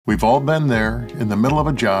We've all been there, in the middle of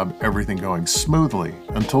a job, everything going smoothly,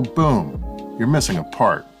 until boom, you're missing a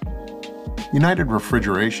part. United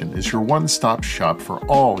Refrigeration is your one-stop shop for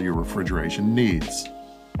all your refrigeration needs.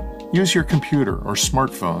 Use your computer or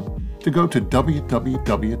smartphone to go to www.uri.com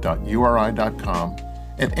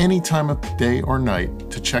at any time of day or night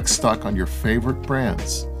to check stock on your favorite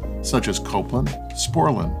brands, such as Copeland,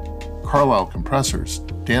 Sporlan, Carlisle Compressors,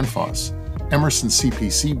 Danfoss, Emerson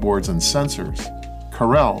CPC boards and sensors,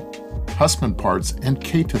 Carrel, Hussmann Parts, and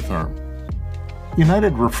K2Therm.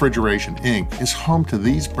 United Refrigeration Inc. is home to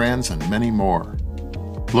these brands and many more.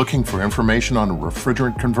 Looking for information on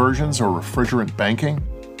refrigerant conversions or refrigerant banking?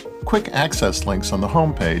 Quick access links on the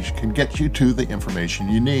homepage can get you to the information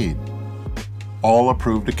you need. All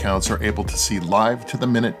approved accounts are able to see live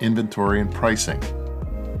to-the-minute inventory and pricing.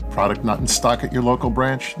 Product not in stock at your local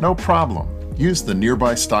branch? No problem. Use the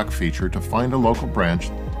Nearby Stock feature to find a local branch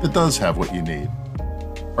that does have what you need.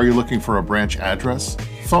 Are you looking for a branch address,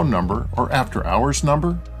 phone number, or after-hours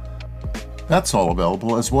number? That's all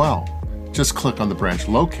available as well. Just click on the branch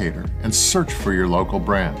locator and search for your local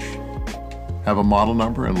branch. Have a model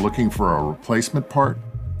number and looking for a replacement part?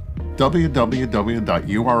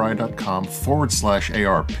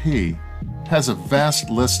 www.uri.com/ARP has a vast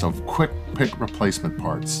list of quick pick replacement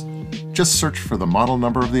parts. Just search for the model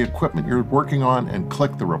number of the equipment you're working on and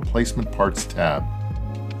click the Replacement Parts tab.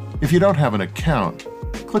 If you don't have an account,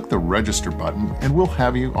 click the Register button and we'll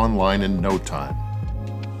have you online in no time.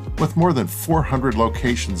 With more than 400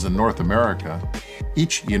 locations in North America,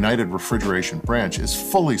 each United Refrigeration branch is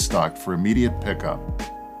fully stocked for immediate pickup.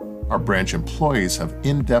 Our branch employees have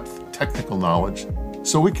in-depth technical knowledge,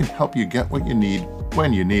 so we can help you get what you need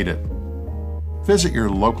when you need it. Visit your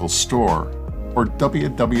local store or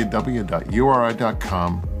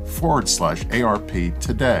www.uri.com/ARP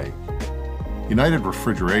today. United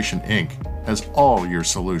Refrigeration Inc. has all your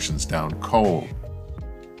solutions down cold.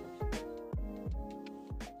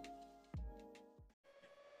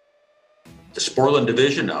 The Sporlan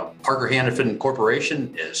division of Parker Hannifin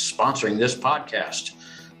Corporation is sponsoring this podcast.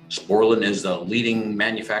 Sporlan is the leading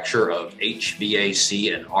manufacturer of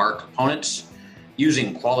HVAC&R components.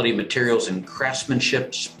 Using quality materials and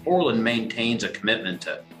craftsmanship, Sporlan maintains a commitment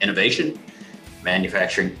to innovation,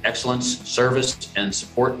 manufacturing excellence, service, and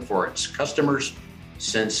support for its customers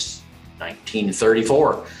since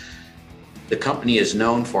 1934. The company is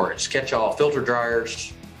known for its catch-all filter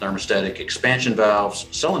dryers, thermostatic expansion valves,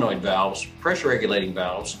 solenoid valves, pressure regulating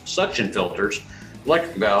valves, suction filters,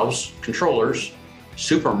 electric valves, controllers,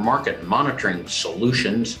 supermarket monitoring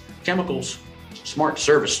solutions, chemicals, smart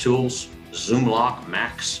service tools, ZoomLock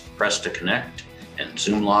Max Press to Connect, and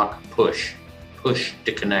ZoomLock Push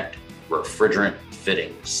to Connect refrigerant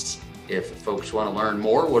fittings. If folks want to learn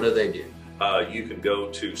more, what do they do? You can go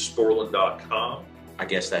to sporlan.com. I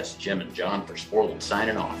guess that's Jim and John for Sporlan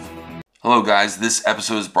signing off. Hello guys, this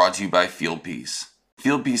episode is brought to you by Fieldpiece.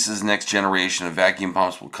 Fieldpiece's next generation of vacuum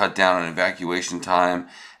pumps will cut down on evacuation time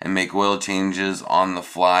and make oil changes on the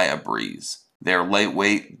fly a breeze. They are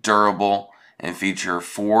lightweight, durable, and feature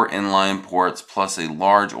 4 inline ports plus a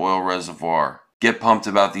large oil reservoir. Get pumped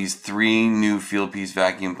about these 3 new Fieldpiece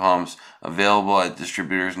vacuum pumps available at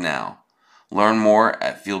distributors now. Learn more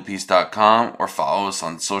at fieldpiece.com or follow us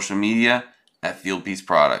on social media at Fieldpiece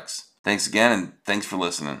Products. Thanks again, and thanks for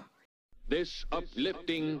listening. This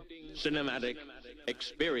uplifting cinematic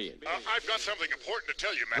experience. I've got something important to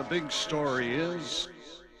tell you, Matt. The big story is...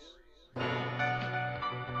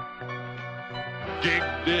 Dig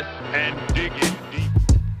this and dig it deep.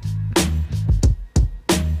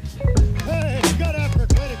 Hey, good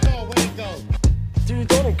effort. Way to go, way to go. Dude,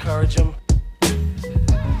 don't encourage him.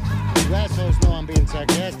 You assholes know I'm being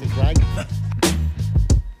sarcastic, right?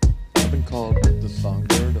 I've been called the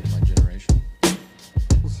songbird of my generation.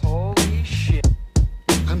 Holy shit.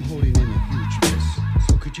 I'm holding in a huge miss,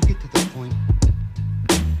 so could you get to the point?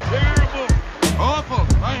 Terrible! Awful!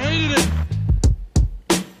 I hated it!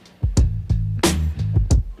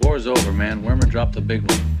 War's over, man. Wormer dropped the big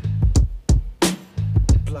one.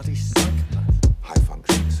 Bloody psychopath.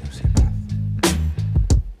 High-functioning sociopath.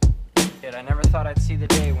 Yet I never thought I'd see the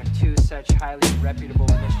day when 2 such highly reputable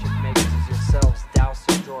mischief makers as yourselves douse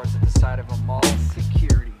their drawers at the side of a mall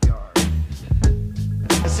security guard.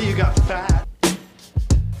 I see you got fat.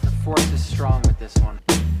 The force is strong with this one.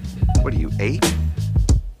 What are you, 8?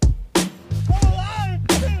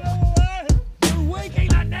 You're waking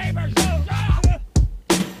the neighbors!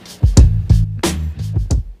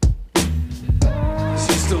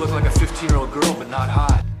 You still look like a 15-year-old girl, but not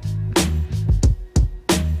hot.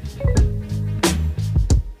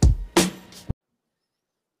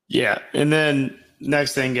 Yeah, and then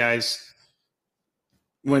next thing, guys,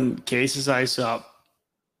 when cases ice up,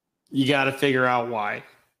 you got to figure out why.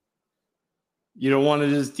 You don't want to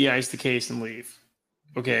just de-ice the case and leave.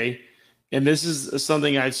 Okay. And this is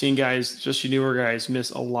something I've seen guys, just newer guys,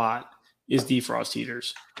 miss a lot is defrost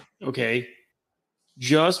heaters. Okay.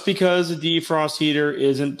 Just because a defrost heater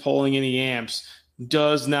isn't pulling any amps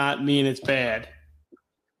does not mean it's bad.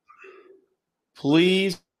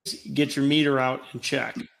 Please get your meter out and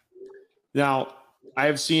check. Now,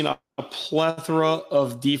 I've seen a plethora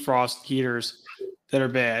of defrost heaters that are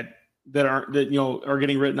bad, that are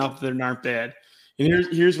getting written up that aren't bad. And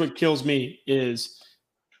here's what kills me is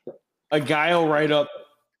a guy will write up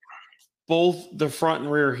both the front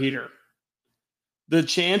and rear heater. The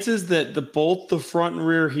chances that both the front and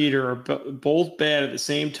rear heater are both bad at the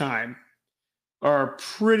same time are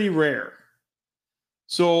pretty rare.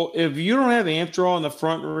 So if you don't have amp draw on the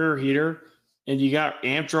front and rear heater, and you got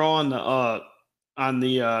amp draw on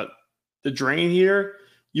the drain heater,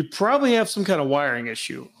 you probably have some kind of wiring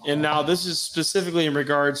issue. And now this is specifically in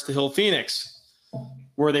regards to Hill Phoenix,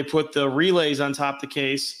 where they put the relays on top of the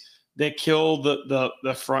case that kill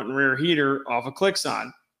the front and rear heater off of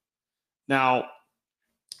Clixon. Now,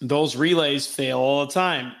 those relays fail all the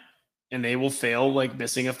time, and they will fail like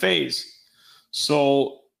missing a phase.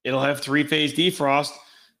 So it'll have 3-phase defrost,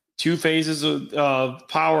 2 phases of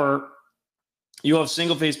power. You'll have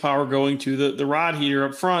single-phase power going to the rod heater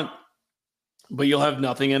up front, but you'll have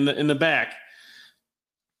nothing in the back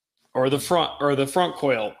or the front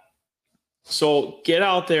coil. So get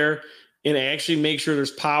out there and actually make sure there's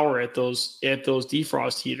power at those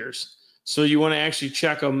defrost heaters. So you want to actually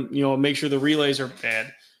check them, make sure the relays are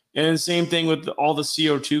bad. And same thing with all the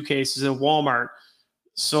CO2 cases at Walmart.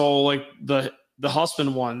 So like the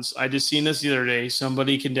Husband ones, I just seen this the other day.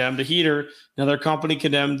 Somebody condemned a heater. Another company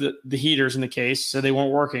condemned the heaters in the case, said they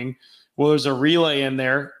weren't working. Well, there's a relay in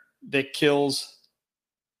there that kills.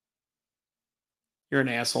 You're an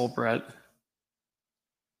asshole, Brett.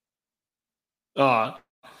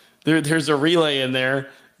 There's a relay in there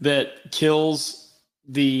that kills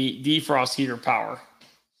the defrost heater power.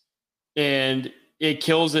 And it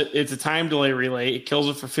kills it. It's a time delay relay. It kills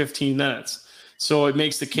it for 15 minutes. So it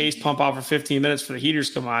makes the case pump out for 15 minutes for the heaters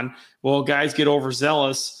to come on. Well, guys get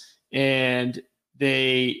overzealous and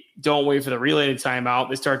they don't wait for the relay to time out.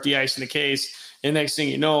 They start de-icing the case. And next thing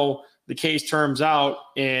you know, the case turns out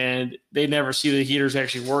and they never see the heaters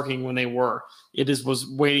actually working when they were. It just was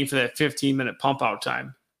waiting for that 15-minute pump out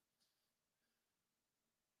time.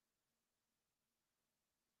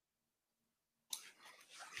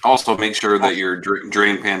 Also, make sure that your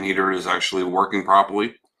drain pan heater is actually working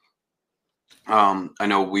properly. I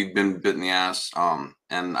know we've been bit in the ass,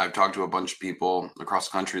 and I've talked to a bunch of people across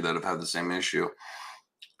the country that have had the same issue.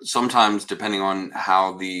 Sometimes, depending on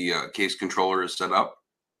how the case controller is set up,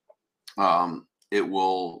 it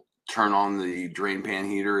will turn on the drain pan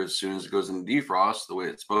heater as soon as it goes into defrost, the way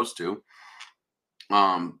it's supposed to.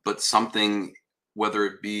 But something, whether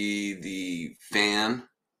it be the fan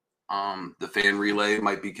relay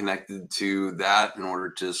might be connected to that in order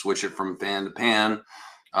to switch it from fan to pan.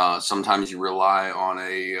 Sometimes you rely on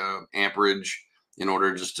a amperage in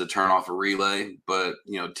order just to turn off a relay, but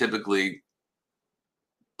typically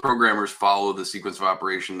programmers follow the sequence of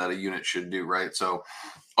operation that a unit should do, right? So,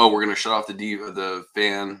 we're going to shut off the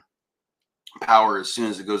fan power as soon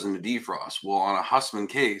as it goes into defrost. Well, on a Hussmann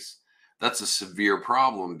case, that's a severe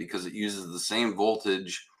problem because it uses the same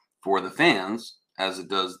voltage for the fans as it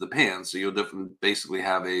does the pan. So you'll basically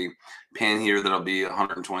have a pan heater that'll be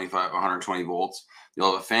 120 volts.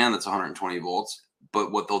 You'll have a fan that's 120 volts.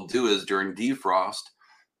 But what they'll do is during defrost,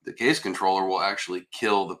 the case controller will actually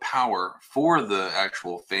kill the power for the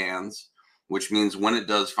actual fans, which means when it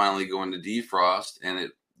does finally go into defrost and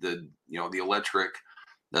the electric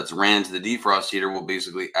that's ran to the defrost heater will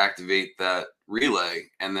basically activate that relay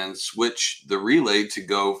and then switch the relay to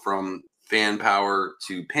go from fan power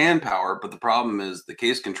to pan power. But the problem is the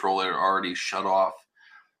case controller already shut off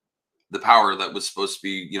the power that was supposed to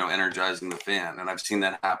be, energizing the fan. And I've seen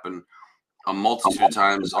that happen a multitude of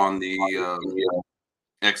times on the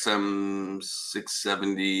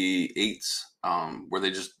XM678s, where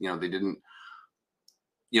they just, they didn't,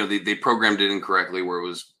 they programmed it incorrectly, where it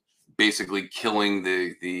was basically killing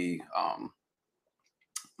the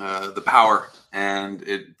power, and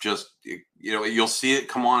it just, you'll see it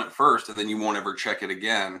come on at first, and then you won't ever check it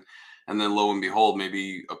again. And then lo and behold,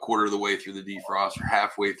 maybe a quarter of the way through the defrost or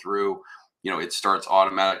halfway through, it starts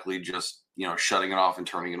automatically just, shutting it off and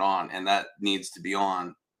turning it on. And that needs to be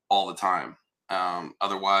on all the time.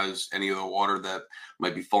 Otherwise, any of the water that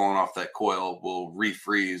might be falling off that coil will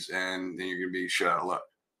refreeze, and then you're going to be shit out of luck.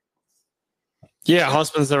 Yeah,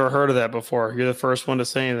 Huntsman's never heard of that before. You're the first one to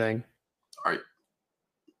say anything. All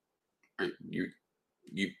right.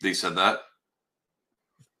 They said that?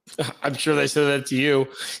 I'm sure they said that to you.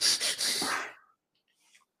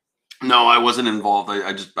 No, I wasn't involved.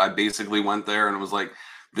 I basically went there and was like,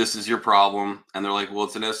 this is your problem. And they're like, well,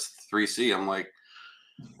 it's an S3C. I'm like,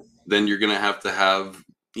 then you're going to have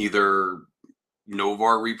either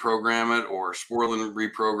Novar reprogram it or Sporlan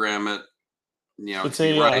reprogram it. You know,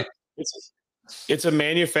 right. It's a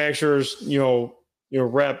manufacturer's,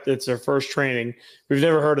 rep. It's their first training. We've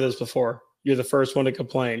never heard of this before. You're the first one to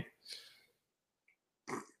complain.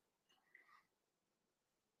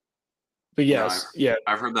 But yes,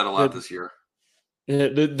 I've heard that a lot this year.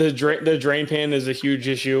 The drain pan is a huge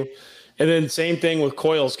issue, and then same thing with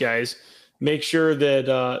coils, guys. Make sure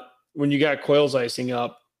that when you got coils icing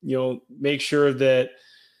up, make sure that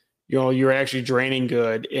you're actually draining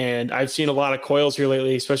good. And I've seen a lot of coils here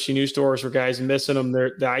lately, especially new stores where guys are missing them.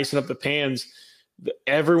 They're icing up the pans.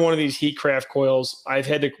 Every one of these Heatcraft coils, I've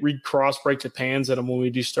had to cross break the pans at them when we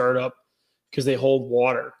do startup because they hold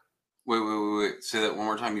water. Wait. Say that one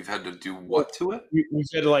more time. You've had to do what to it? We've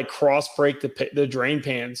had to cross break the drain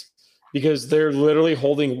pans because they're literally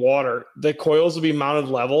holding water. The coils will be mounted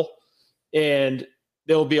level and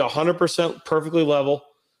they'll be 100% perfectly level,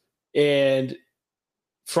 and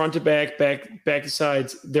front to back to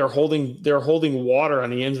sides, they're holding water on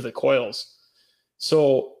the ends of the coils.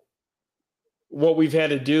 So what we've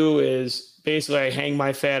had to do is basically I hang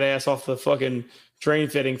my fat ass off the fucking drain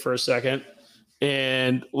fitting for a second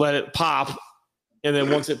and let it pop. And then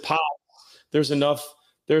once it pops, there's enough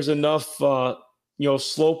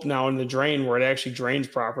slope now in the drain where it actually drains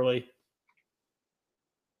properly.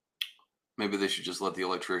 Maybe they should just let the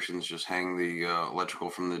electricians just hang the electrical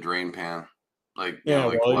from the drain pan. They drill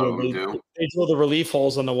the relief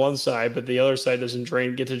holes on the one side, but the other side doesn't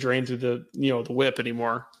get to drain through the whip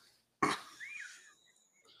anymore.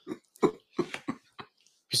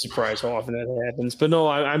 Be surprised how often that happens. But no,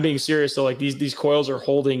 I'm being serious. So these coils are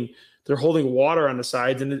holding water on the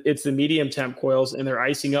sides, and it's the medium temp coils, and they're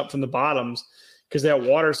icing up from the bottoms because that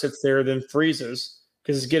water sits there, then freezes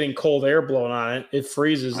because it's getting cold air blowing on it. It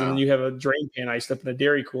freezes, and then you have a drain pan iced up in a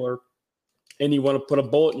dairy cooler, and you want to put a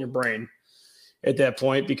bullet in your brain at that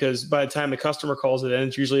point, because by the time the customer calls it in,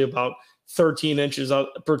 it's usually about 13 inches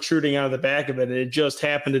protruding out of the back of it. And it just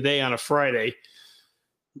happened today on a Friday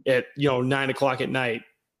at 9:00 at night.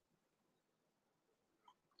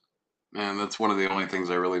 Man, that's one of the only things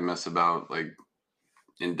I really miss about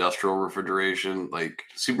industrial refrigeration.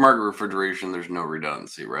 Supermarket refrigeration, there's no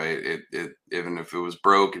redundancy, right? It even if it was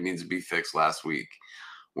broke, it needs to be fixed last week.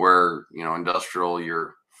 Where industrial,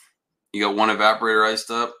 you got one evaporator iced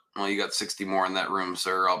up. Well, you got 60 more in that room,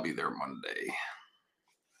 sir. I'll be there Monday.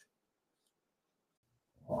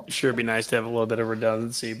 Sure, it'd be nice to have a little bit of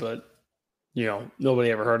redundancy, but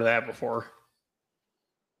nobody ever heard of that before.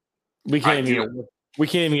 We can't even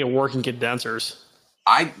get working condensers.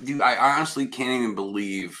 I honestly can't even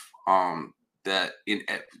believe that we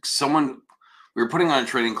were putting on a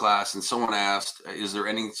training class and someone asked, is there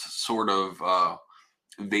any sort of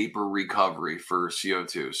vapor recovery for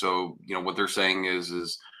CO2? So, what they're saying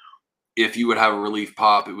is if you would have a relief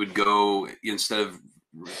pop, it would go, instead of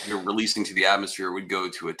releasing to the atmosphere, it would go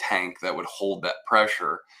to a tank that would hold that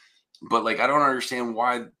pressure. But I don't understand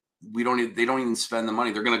why they don't even spend the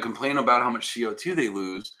money. They're going to complain about how much CO2 they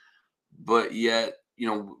lose, but yet,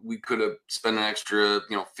 we could have spent an extra,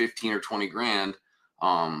 15 or 20 grand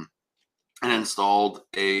and installed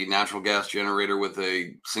a natural gas generator with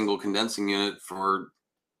a single condensing unit for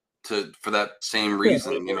that same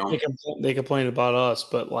reason. They complain about us,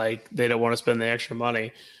 but they don't want to spend the extra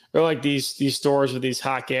money. Or these stores with these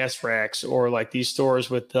hot gas racks, or these stores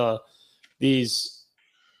with these,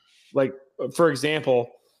 for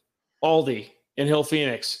example, Aldi in Hill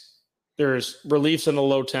Phoenix, there's reliefs in the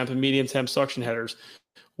low temp and medium temp suction headers.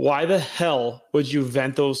 Why the hell would you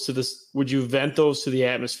vent those to the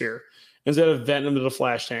atmosphere instead of venting them to the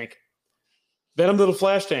flash tank? Vent them to the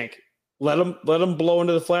flash tank. Let them blow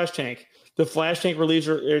into the flash tank. The flash tank reliefs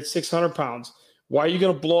are at 600 pounds. Why are you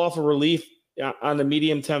going to blow off a relief on the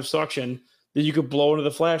medium temp suction that you could blow into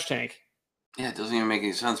the flash tank? Yeah, it doesn't even make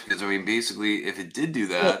any sense, because basically, if it did do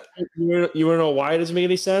that, you want to know why it doesn't make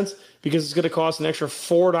any sense? Because it's going to cost an extra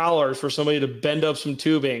 $4 for somebody to bend up some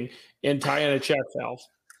tubing and tie in a check valve.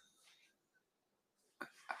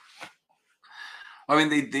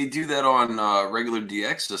 They do that on regular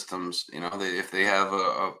DX systems. If they have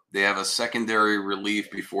a secondary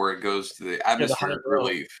relief before it goes to the atmospheric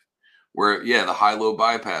relief, where the high-low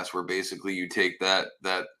bypass, where basically you take that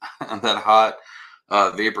hot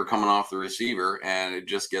vapor coming off the receiver, and it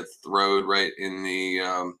just gets thrown right in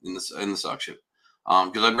the suction.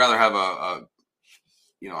 Because I'd rather have a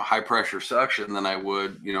high pressure suction than I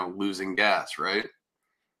would losing gas, right?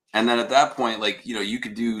 And then at that point, like, you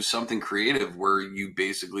could do something creative where you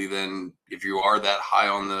basically then, if you are that high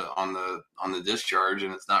on the discharge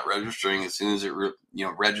and it's not registering, as soon as it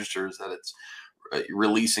registers that it's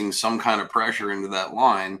releasing some kind of pressure into that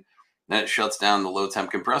line, then it shuts down the low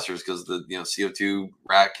temp compressors, because the CO2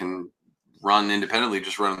 rack can run independently,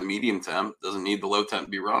 just run in the medium temp, doesn't need the low temp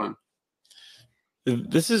to be running.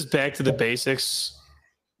 This is back to the basics.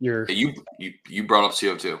 You brought up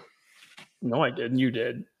CO2. No, I didn't. You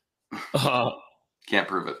did. Can't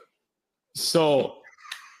prove it. So,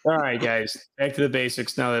 all right, guys, back to the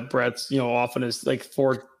basics. Now that Brett's, often is like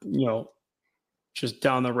just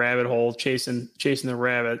down the rabbit hole, chasing the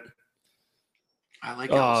rabbit. I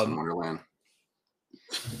like Alice in Wonderland.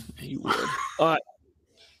 You would.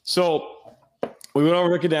 So we went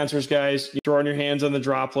over the condensers, guys. You're throwing your hands on the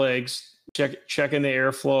drop legs, checking the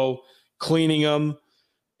airflow, cleaning them,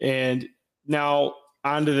 and now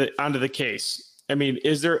onto the case. I mean,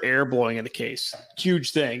 is there air blowing in the case?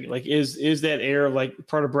 Huge thing. Like, is that air like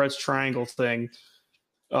part of Brett's triangle thing?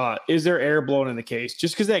 Is there air blowing in the case?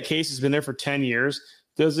 Just because that case has been there for 10 years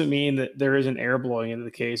doesn't mean that there isn't air blowing into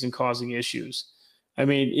the case and causing issues. I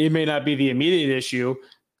mean, it may not be the immediate issue,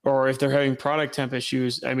 or if they're having product temp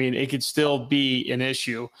issues, I mean, it could still be an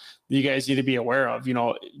issue that you guys need to be aware of.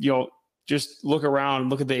 Just look around,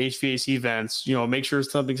 look at the HVAC vents, make sure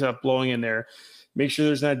something's not blowing in there. Make sure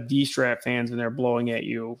there's not D-strap fans in there blowing at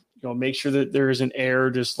you. Make sure that there isn't air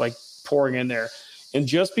just like pouring in there. And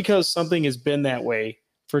just because something has been that way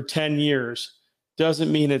for 10 years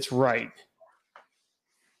doesn't mean it's right.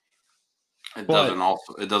 It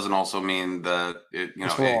doesn't also mean that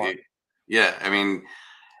it's wrong. Yeah, I mean,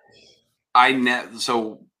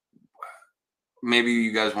 so maybe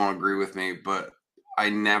you guys won't agree with me, but I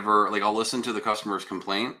never, I'll listen to the customer's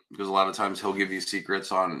complaint, because a lot of times he'll give you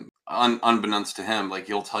secrets unbeknownst to him. Like,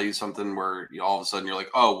 he'll tell you something where all of a sudden you're like,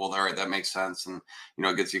 oh, well, all right, that makes sense. And,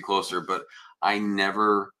 it gets you closer. But I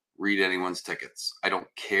never read anyone's tickets. I don't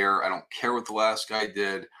care. I don't care what the last guy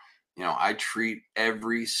did. I treat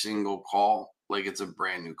every single call like it's a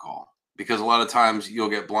brand new call, because a lot of times you'll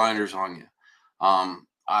get blinders on you.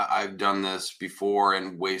 I've done this before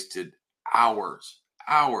and wasted hours.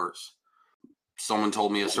 Someone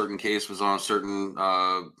told me a certain case was on a certain,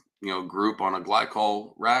 group on a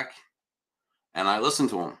glycol rack, and I listened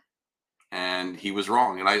to him, and he was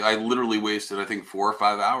wrong. And I literally wasted, I think, 4 or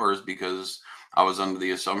 5 hours because I was under the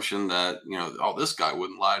assumption that, this guy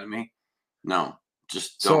wouldn't lie to me. No,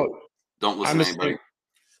 just don't listen to anybody.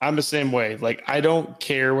 I'm the same way. Like, I don't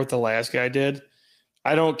care what the last guy did.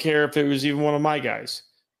 I don't care if it was even one of my guys,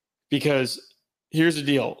 because here's the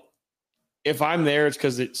deal. If I'm there, it's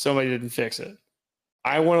because somebody didn't fix it.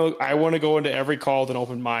 I want to go into every call with an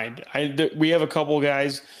open mind. We have a couple of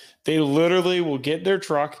guys. They literally will get their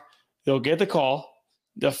truck. They'll get the call.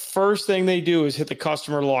 The first thing they do is hit the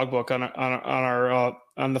customer logbook on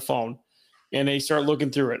the phone, and they start looking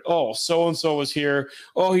through it. Oh, so and so was here.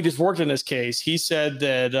 Oh, he just worked in this case. He said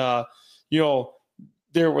that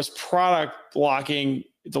there was product blocking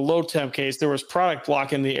the low temp case. There was product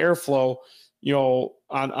blocking the airflow,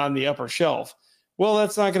 on the upper shelf. Well,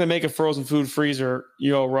 that's not going to make a frozen food freezer,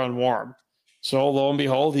 run warm. So lo and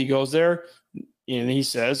behold, he goes there and he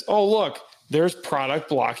says, oh, look, there's product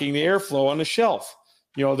blocking the airflow on the shelf.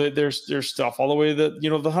 There's stuff all the way to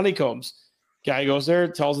the honeycombs. Guy goes there,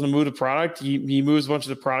 tells him to move the product. He moves a bunch of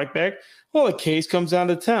the product back. Well, the case comes down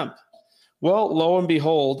to temp. Well, lo and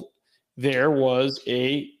behold, there was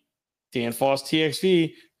a Danfoss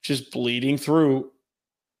TXV just bleeding through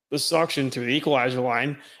the suction to the equalizer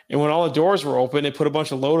line. And when all the doors were open, they put a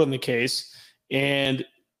bunch of load on the case. And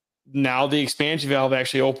now the expansion valve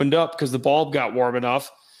actually opened up because the bulb got warm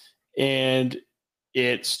enough, and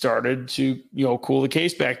it started to, cool the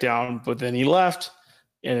case back down. But then he left,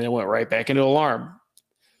 and it went right back into alarm.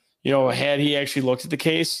 Had he actually looked at the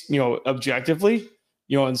case, objectively,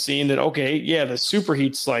 and seen that, okay, yeah, the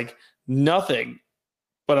superheat's like nothing,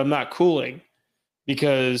 but I'm not cooling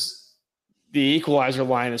because the equalizer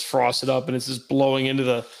line is frosted up and it's just blowing into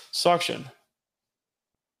the suction.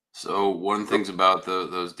 So one of the things about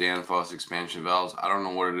those Danfoss expansion valves, I don't know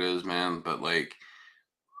what it is, man, but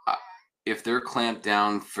if they're clamped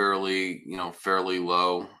down fairly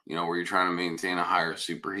low, where you're trying to maintain a higher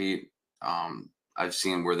superheat, I've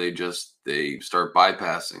seen where they start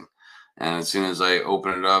bypassing. And as soon as I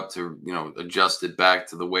open it up to, adjust it back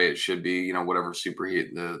to the way it should be, whatever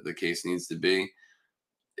superheat the case needs to be,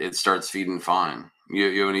 it starts feeding fine.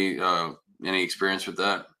 You have any Any experience with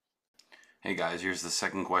that? Hey guys, here's the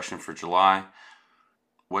second question for July.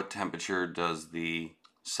 What temperature does the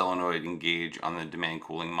solenoid engage on the demand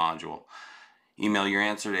cooling module? Email your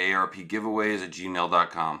answer to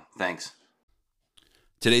arpgiveaways@gmail.com. Thanks.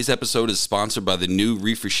 Today's episode is sponsored by the new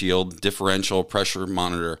Reefer Shield differential pressure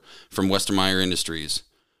monitor from Westermeyer Industries.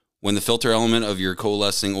 When the filter element of your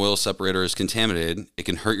coalescing oil separator is contaminated, it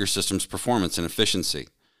can hurt your system's performance and efficiency.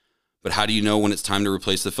 But how do you know when it's time to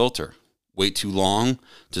replace the filter? Wait too long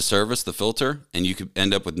to service the filter, and you could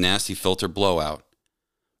end up with nasty filter blowout.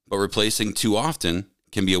 But replacing too often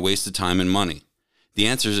can be a waste of time and money. The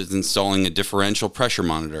answer is installing a differential pressure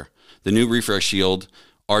monitor. The new Refresh Shield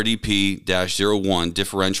RDP-01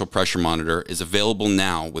 differential pressure monitor is available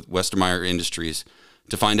now with Westermeyer Industries.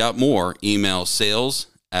 To find out more, email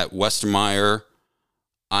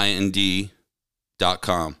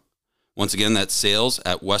sales@westermeyerind.com. Once again, that's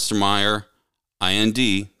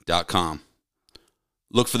sales@westermeyerind.com.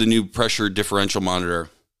 Look for the new pressure differential monitor,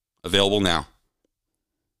 available now.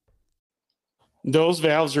 Those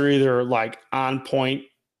valves are either like on point,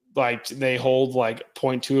 like they hold like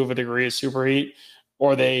 0.2 of a degree of superheat,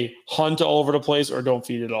 or they hunt all over the place or don't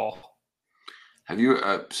feed at all. Have you?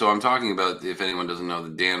 So I'm talking about, if anyone doesn't know, the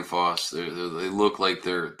Danfoss. They look like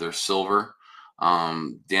they're silver.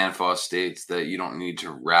 Danfoss states that you don't need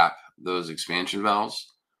to wrap those expansion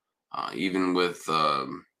valves, even with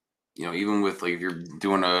even with like if you're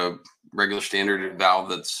doing a regular standard valve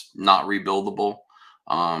that's not rebuildable.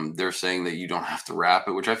 They're saying that you don't have to wrap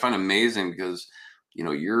it, which I find amazing because,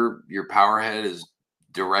 your power head is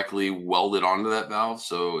directly welded onto that valve.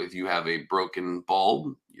 So if you have a broken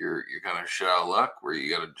bulb, you're kind of shit out of luck where you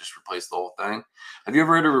got to just replace the whole thing. Have you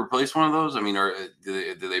ever had to replace one of those? I mean,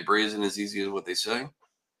 do they brazen as easy as what they say?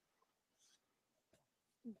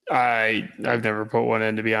 I've never put one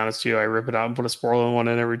in, to be honest with you. I rip it out and put a Sporlan one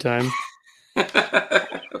in every time.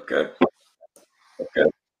 Okay.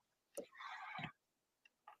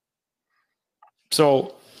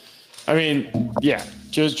 So, I mean, yeah,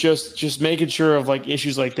 just making sure of like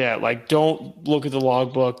issues like that. Like, don't look at the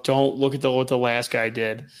logbook. Don't look at what the last guy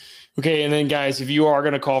did. Okay, and then guys, if you are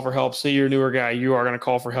going to call for help, say you're a newer guy, you are going to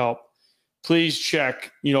call for help. Please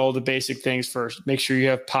check, the basic things first. Make sure you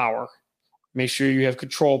have power. Make sure you have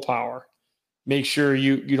control power. Make sure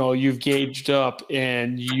you've gauged up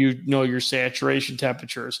and you know your saturation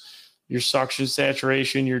temperatures, your suction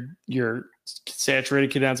saturation, your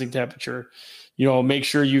saturated condensing temperature. Make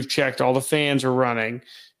sure you've checked all the fans are running.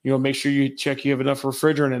 Make sure you check you have enough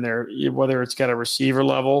refrigerant in there, whether it's got a receiver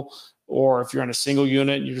level or if you're on a single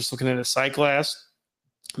unit and you're just looking at a sight glass.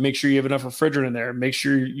 Make sure you have enough refrigerant in there. Make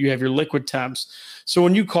sure you have your liquid temps. So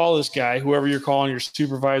when you call this guy, whoever you're calling, your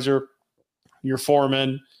supervisor, your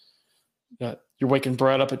foreman, you're waking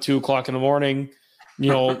Brett up at 2:00 in the morning,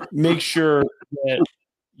 make sure that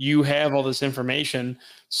you have all this information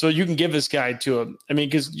so you can give this guide to him. I mean,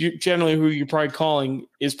 because generally who you're probably calling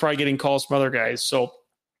is probably getting calls from other guys. So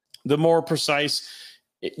the more precise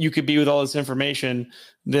you could be with all this information,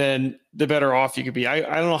 then the better off you could be. I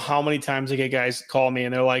don't know how many times I get guys call me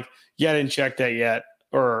and they're like, yeah, I didn't check that yet,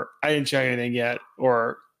 or I didn't check anything yet,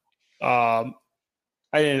 or I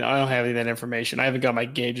don't have any of that information. I haven't got my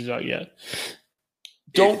gauges out yet.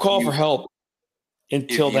 Don't call for help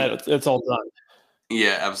until it's all done.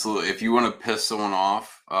 Yeah, absolutely. If you want to piss someone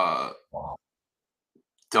off,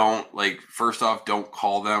 first off, don't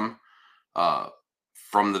call them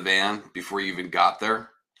from the van before you even got there.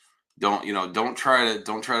 Don't try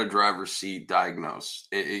to driver's seat diagnose.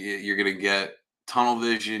 You're going to get tunnel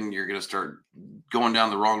vision. You're going to start going down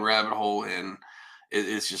the wrong rabbit hole, and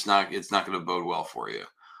it's not going to bode well for you.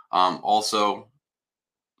 Also,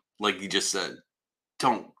 like you just said,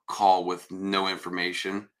 don't call with no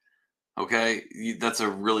information. Okay, that's a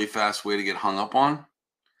really fast way to get hung up on.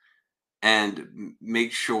 And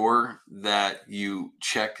make sure that you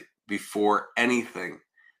check before anything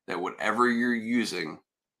that whatever you're using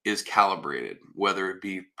is calibrated, whether it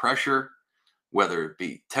be pressure, whether it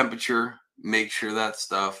be temperature. Make sure that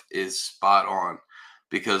stuff is spot on,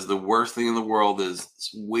 because the worst thing in the world is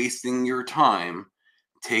wasting your time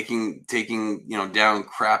taking down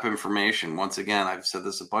crap information. Once again, I've said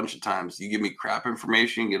this a bunch of times. You give me crap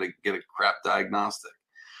information, you get a crap diagnostic.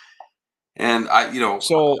 And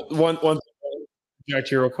So one back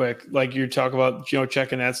to you real quick, like you talk about,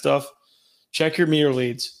 checking that stuff. Check your meter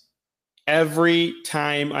leads. Every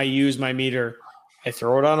time I use my meter, I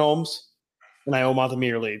throw it on ohms and I ohm out the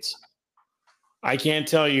meter leads. I can't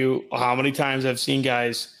tell you how many times I've seen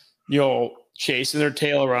guys, chasing their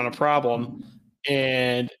tail around a problem,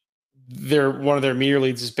 and one of their meter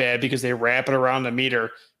leads is bad because they wrap it around the meter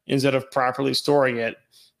instead of properly storing it.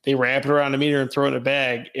 they wrap it around the meter and throw it in a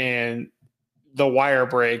bag, and the wire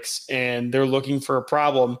breaks, and they're looking for a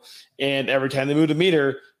problem. And every time they move the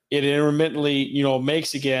meter, it intermittently,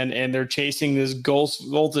 makes again, and they're chasing this ghost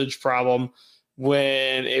voltage problem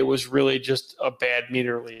when it was really just a bad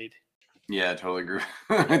meter lead. Yeah, I totally agree.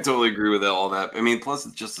 I totally agree with all that. I mean, plus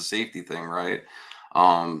it's just a safety thing, right?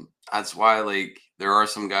 That's why, like, there are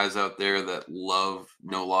some guys out there that love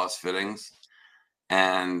no loss fittings.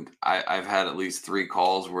 And I've had at least 3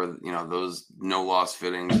 calls where, those no loss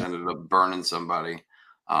fittings ended up burning somebody.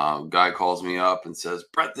 Guy calls me up and says,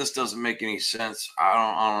 Brett, this doesn't make any sense. I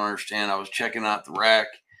don't understand. I was checking out the rack.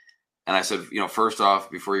 And I said, first off,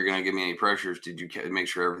 before you're going to give me any pressures, did you make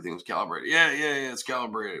sure everything was calibrated? Yeah, it's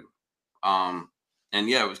calibrated. And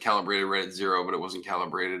yeah, it was calibrated right at 0, but it wasn't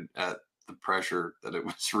calibrated at the pressure that it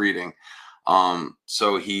was reading.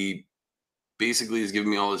 So he basically is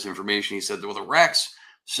giving me all this information. He said, well, the rack's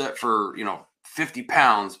set for, 50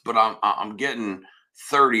 pounds, but I'm getting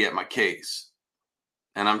 30 at my case.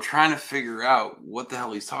 And I'm trying to figure out what the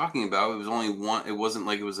hell he's talking about. It was only one. It wasn't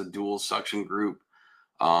like it was a dual suction group,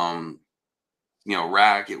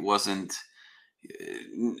 rack. It wasn't,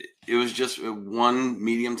 it was just one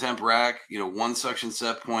medium temp rack, one suction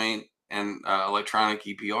set point and electronic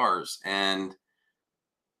EPRs. And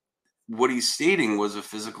what he's stating was a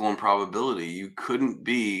physical improbability. You couldn't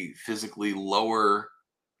be physically lower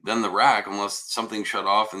than the rack unless something shut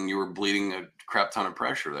off and you were bleeding a crap ton of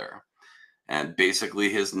pressure there. And basically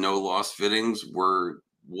his no loss fittings were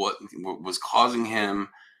what was causing him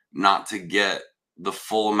not to get the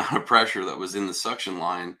full amount of pressure that was in the suction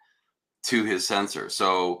line to his sensor.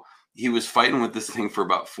 So he was fighting with this thing for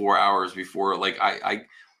about 4 hours before, like, I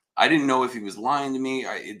didn't know if he was lying to me.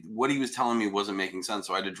 What he was telling me wasn't making sense.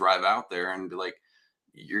 So I had to drive out there and be like,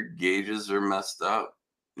 your gauges are messed up.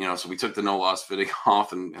 So we took the no loss fitting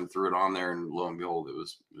off and threw it on there, and lo and behold, it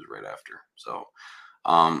was right after. So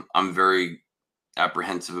I'm very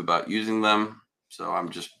apprehensive about using them. So I'm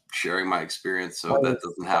just sharing my experience so that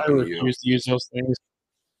doesn't happen to you. I refuse to use those things.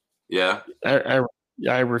 Yeah.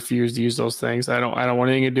 I refuse to use those things. I don't want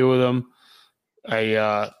anything to do with them.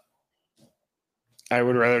 I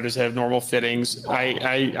would rather just have normal fittings.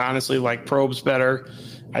 I honestly like probes better.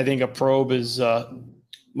 I think a probe is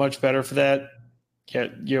much better for that.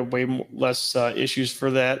 Get way less issues for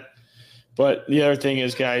that. But the other thing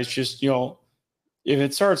is, guys, just, if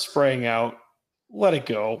it starts spraying out, let it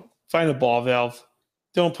go. Find a ball valve.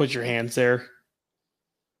 Don't put your hands there.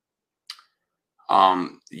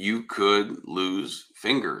 You could lose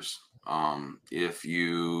fingers if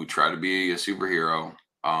you try to be a superhero.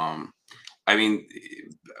 I mean,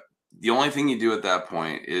 the only thing you do at that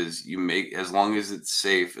point is you make, as long as it's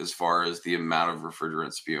safe as far as the amount of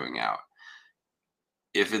refrigerant spewing out.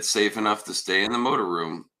 If it's safe enough to stay in the motor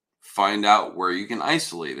room, find out where you can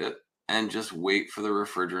isolate it and just wait for the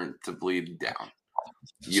refrigerant to bleed down.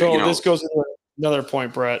 This goes to another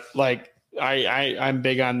point, Brett. Like, I'm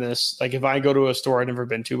big on this. Like, if I go to a store I've never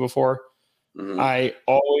been to before, I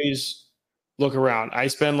always look around. I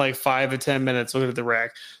spend like 5 to 10 minutes looking at the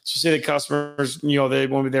rack. So say the customers, they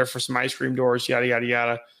want me there for some ice cream doors, yada, yada,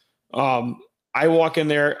 yada. I walk in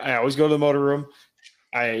there. I always go to the motor room.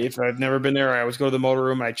 If I've never been there, I always go to the motor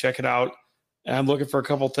room and I check it out. And I'm looking for a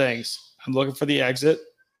couple things. I'm looking for the exit.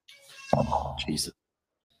 Jesus.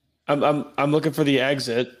 I'm looking for the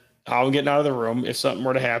exit. How I'm getting out of the room if something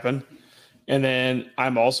were to happen. And then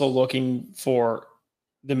I'm also looking for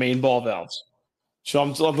the main ball valves. So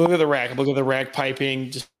I'm looking at the rack. I'm looking at the rack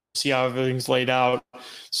piping, just see how everything's laid out,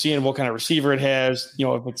 seeing what kind of receiver it has.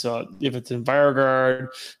 If it's EnviroGuard,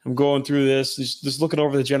 I'm going through this, just looking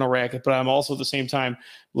over the general rack. But I'm also at the same time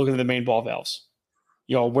looking at the main ball valves.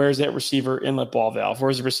 Where's that receiver inlet ball valve?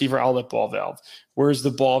 Where's the receiver outlet ball valve? Where's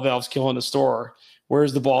the ball valves killing the store?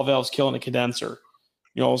 Where's the ball valves killing the condenser?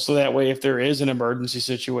 So that way, if there is an emergency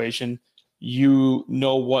situation, you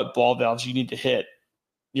know what ball valves you need to hit.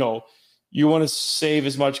 You want to save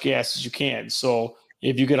as much gas as you can. So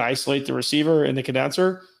if you could isolate the receiver and the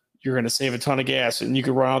condenser, you're going to save a ton of gas, and you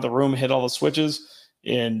could run out of the room, hit all the switches,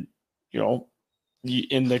 and in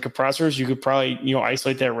the compressors, you could probably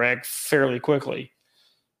isolate that rack fairly quickly.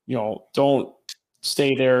 Don't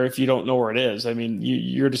stay there if you don't know where it is. I mean,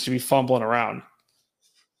 you're just going to be fumbling around.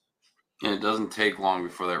 And it doesn't take long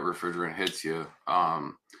before that refrigerant hits you.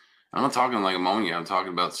 I'm not talking like ammonia. I'm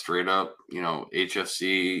talking about straight up,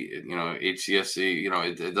 HFC,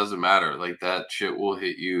 HCFC. It doesn't matter. Like, that shit will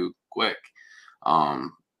hit you quick. I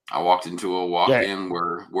walked into a walk-in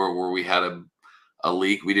where we had a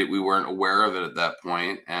leak. We weren't aware of it at that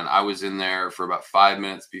point, and I was in there for about 5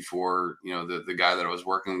 minutes before the guy that I was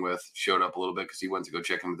working with showed up a little bit because he went to go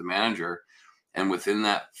check in with the manager. And within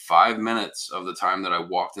that 5 minutes of the time that I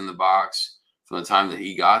walked in the box, from the time that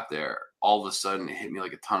he got there, all of a sudden it hit me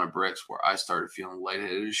like a ton of bricks where I started feeling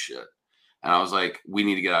lightheaded as shit. And I was like, we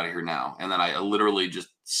need to get out of here now. And then I literally just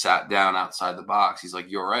sat down outside the box. He's like,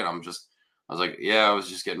 you all right? I was like, yeah, I was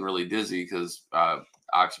just getting really dizzy because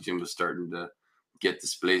oxygen was starting to get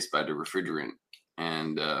displaced by the refrigerant.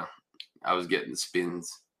 And I was getting the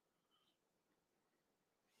spins.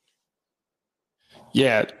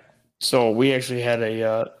 Yeah. So we actually had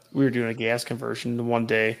we were doing a gas conversion one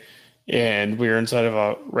day, and we were inside of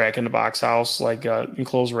a rack in the box house, like a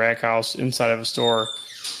enclosed rack house inside of a store.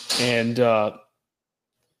 And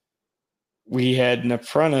we had an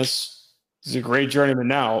apprentice. He's a great journeyman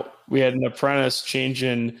now. We had an apprentice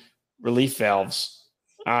changing relief valves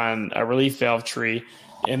on a relief valve tree.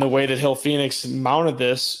 And the way that Hill Phoenix mounted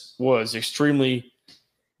this was extremely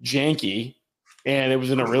janky, and it was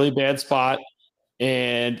in a really bad spot.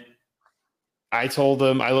 And I told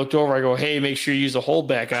him, I looked over, I go, hey, make sure you use a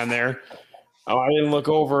holdback on there. Oh, I didn't look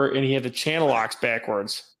over, and he had the channel locks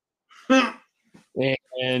backwards.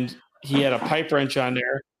 And he had a pipe wrench on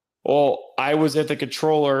there. Well, I was at the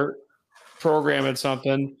controller programming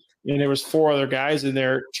something, and there was 4 other guys in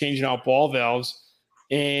there changing out ball valves.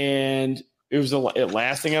 And it was it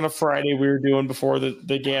lasting on a Friday we were doing before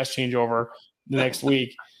the gas changeover the next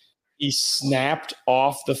week. He snapped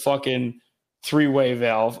off the fucking 3-way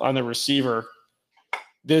valve on the receiver.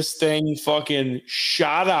 This thing fucking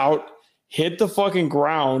shot out, hit the fucking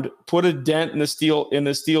ground, put a dent in the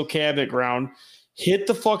steel cabinet ground, hit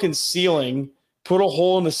the fucking ceiling, put a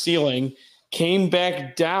hole in the ceiling, came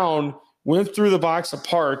back down, went through the box of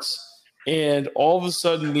parts, and all of a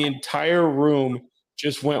sudden the entire room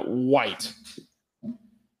just went white.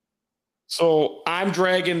 So I'm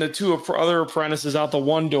dragging the 2 other apprentices out the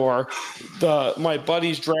one door. My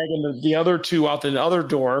buddy's dragging the other 2 out the other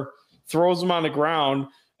door, throws them on the ground.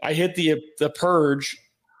 I hit the purge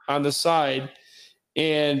on the side,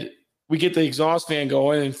 and we get the exhaust fan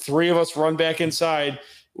going, and 3 of us run back inside.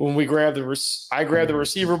 When we grab I grabbed the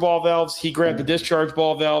receiver ball valves, he grabbed the discharge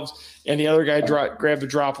ball valves, and the other guy grabbed the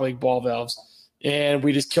drop leg ball valves. And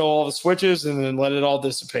we just kill all the switches and then let it all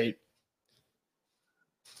dissipate.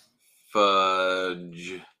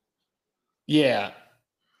 Fudge. Yeah.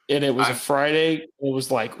 And it was a Friday. It was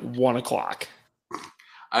like 1 o'clock.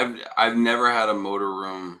 I've never had a motor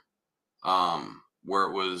room where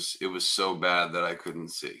it was so bad that I couldn't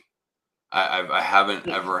see. I haven't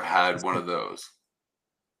ever had one of those.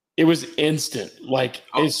 It was instant. Like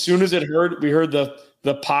as soon as we heard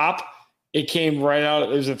the pop, it came right out. It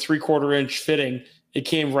was a 3/4 inch fitting. It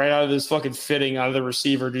came right out of this fucking fitting out of the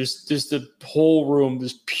receiver. Just the whole room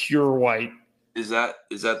was pure white.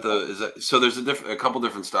 So there's a couple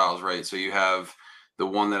different styles, right? So you have the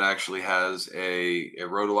one that actually has a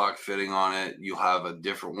Rotolock fitting on it. You'll have a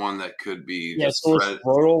different one that could be so it's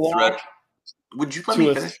Rotolock. Would you let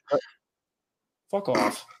me finish? Fuck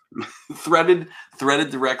off. threaded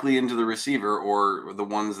directly into the receiver, or the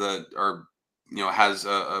ones that are, has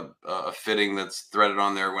a fitting that's threaded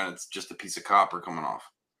on there when it's just a piece of copper coming off.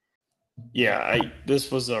 Yeah,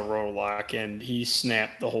 this was a Rotolock, and he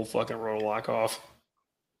snapped the whole fucking Rotolock off.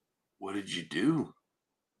 What did you do?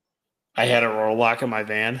 I had a Rotolock in my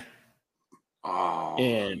van. Oh,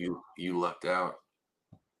 and you lucked out.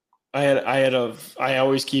 I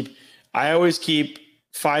always keep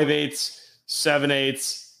 5/8,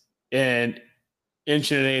 7/8, and 1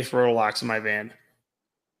 1/8 Rotolocks in my van.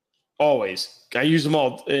 Always. I use them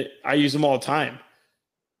all the time.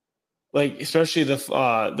 Like, especially the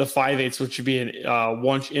 5/8, which would be a 1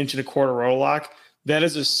 1/4 inch Rotolock. That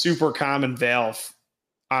is a super common valve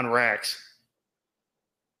on racks.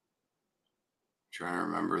 Trying to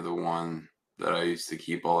remember the one that I used to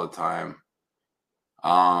keep all the time.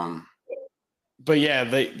 But yeah,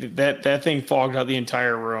 that thing fogged out the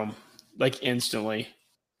entire room like instantly.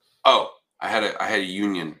 Oh, I had a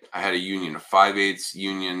Union. I had a 5/8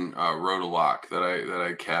 Union Rotolock that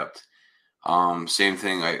I kept. Same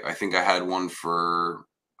thing. I think I had one for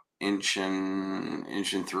 1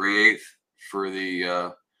 3/8 for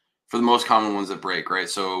the most common ones that break, right?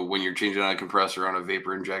 So when you're changing out a compressor on a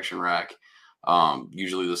vapor injection rack,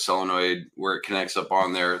 usually the solenoid where it connects up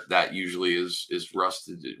on there, that usually is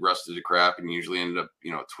rusted to crap, and usually ended up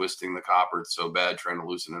twisting the copper. It's so bad trying to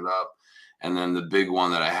loosen it up. And then the big one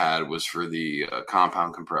that I had was for the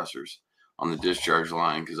compound compressors on the discharge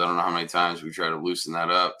line, because I don't know how many times we try to loosen that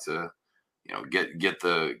up to get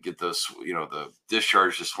the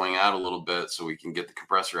discharge to swing out a little bit so we can get the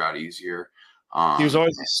compressor out easier. He was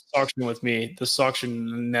always suction with me. The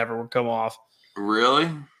suction never would come off. Really?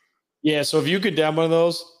 Yeah. So if you could down one of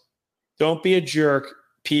those, don't be a jerk.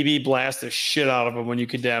 PB blast the shit out of them when you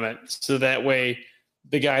condemn it. So that way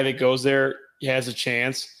the guy that goes there has a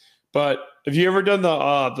chance. But have you ever done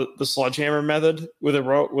the sledgehammer method with a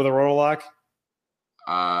rotolock?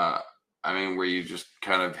 I mean, where you just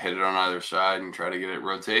kind of hit it on either side and try to get it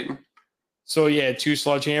rotating. So yeah, 2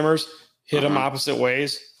 sledgehammers, hit them opposite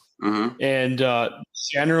ways, and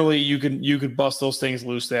generally you could bust those things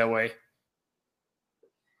loose that way.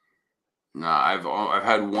 No, I've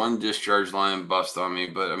had one discharge line bust on me,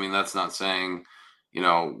 but I mean that's not saying,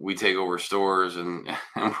 we take over stores and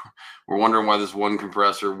we're wondering why this one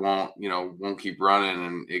compressor won't keep running,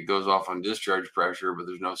 and it goes off on discharge pressure, but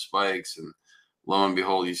there's no spikes, and lo and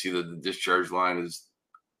behold, you see that the discharge line is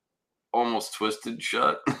almost twisted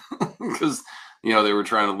shut because they were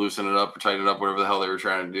trying to loosen it up or tighten it up, whatever the hell they were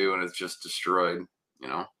trying to do, and it's just destroyed.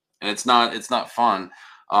 And it's not fun.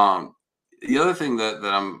 The other thing that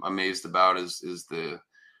I'm amazed about is the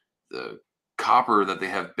copper that they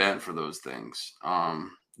have bent for those things.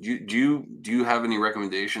 Do you have any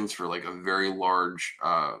recommendations for like a very large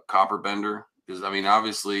copper bender? Because I mean,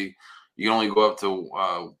 obviously, you can only go up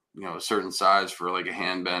to a certain size for like a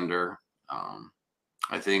hand bender.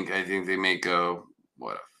 I think they make a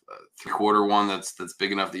 3/4 one that's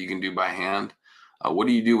big enough that you can do by hand. What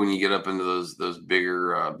do you do when you get up into those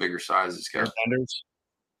bigger sizes, Kev? Benders.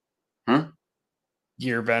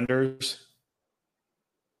 Gear benders.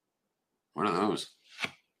 What are those?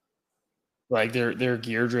 Like they're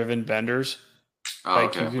gear driven benders. Oh,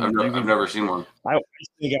 like okay. I've never seen one.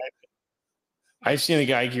 I've seen a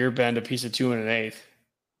guy gear bend a piece of 2 1/8.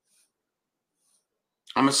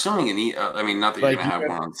 I'm assuming I mean, not that you're gonna have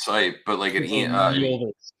one on site, but like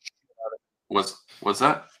what's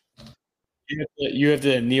that? You have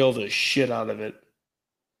to anneal the shit out of it.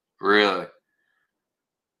 Really?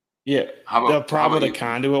 Yeah. The problem with the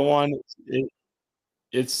conduit one,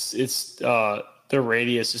 it's the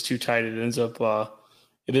radius is too tight. It ends up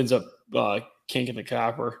kinking the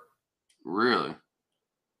copper. Really?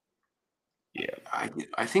 Yeah.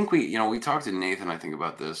 I think we talked to Nathan, I think,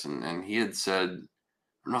 about this, and he had said,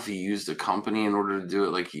 I don't know if he used a company in order to do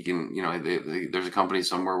it. Like he can, there's a company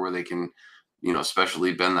somewhere where they can,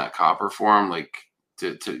 specially bend that copper for him, like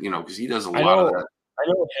to because he does a lot of that. I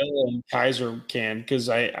know Hill and Kaiser can, because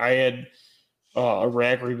I had a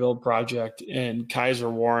rack rebuild project, and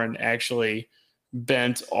Kaiser Warren actually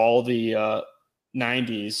bent all the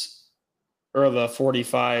 90s or the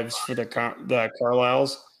 45s for the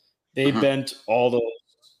Carlisles. They bent all those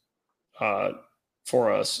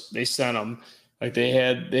for us. They sent them. Like they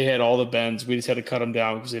had all the bends. We just had to cut them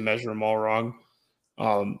down because they measured them all wrong.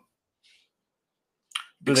 But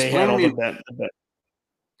they had all the bent.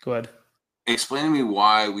 Go ahead. Explain to me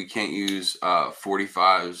why we can't use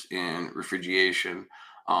 45s in refrigeration,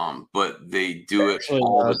 but they do it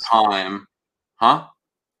all the time. Huh?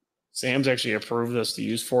 Sam's actually approved us to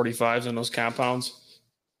use 45s in those compounds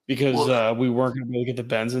because we weren't going to be able to get the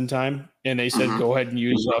bends in time. And they said, go ahead and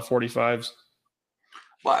use 45s.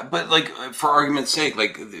 But like, for argument's sake,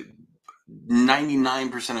 like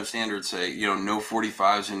 99% of standards say, no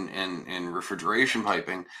 45s in refrigeration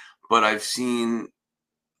piping, but I've seen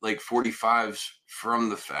like 45s from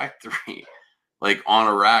the factory, like on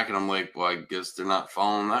a rack, and I'm like, well, I guess they're not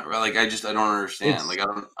following that, right? Like, I don't understand. Like, I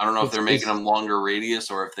don't know if they're making them longer radius,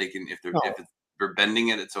 or if they're bending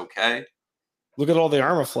it, it's okay. Look at all the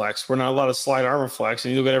Armaflex. We're not allowed to slide Armaflex,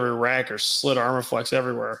 and you look at every rack or slit Armaflex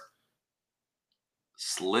everywhere.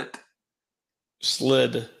 Slid,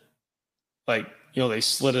 like they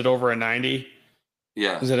slid it over a 90.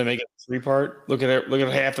 Yeah. Instead of making it 3-part, look at it. Look at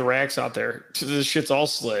half the racks out there. This shit's all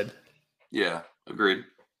slid. Yeah, agreed.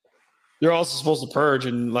 They're also supposed to purge,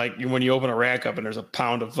 and like when you open a rack up and there's a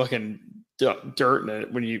pound of fucking dirt in it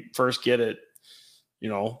when you first get it,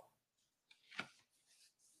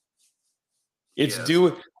 it's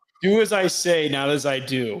do as I say, not as I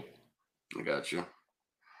do. I got you.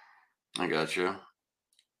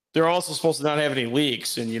 They're also supposed to not have any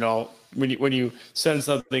leaks, and when you send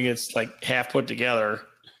something, it's like half put together.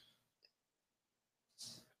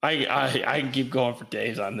 I can keep going for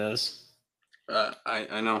days on this.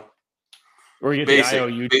 I know. Or you get the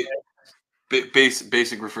IOU.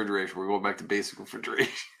 Basic refrigeration. We're going back to basic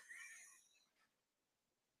refrigeration.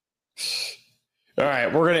 All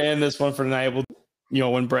right, we're gonna end this one for tonight. We'll,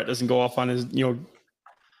 when Brett doesn't go off on his,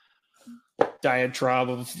 diatribe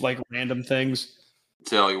of like random things.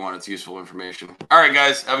 Say all you want. It's useful information. All right,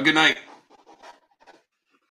 guys. Have a good night.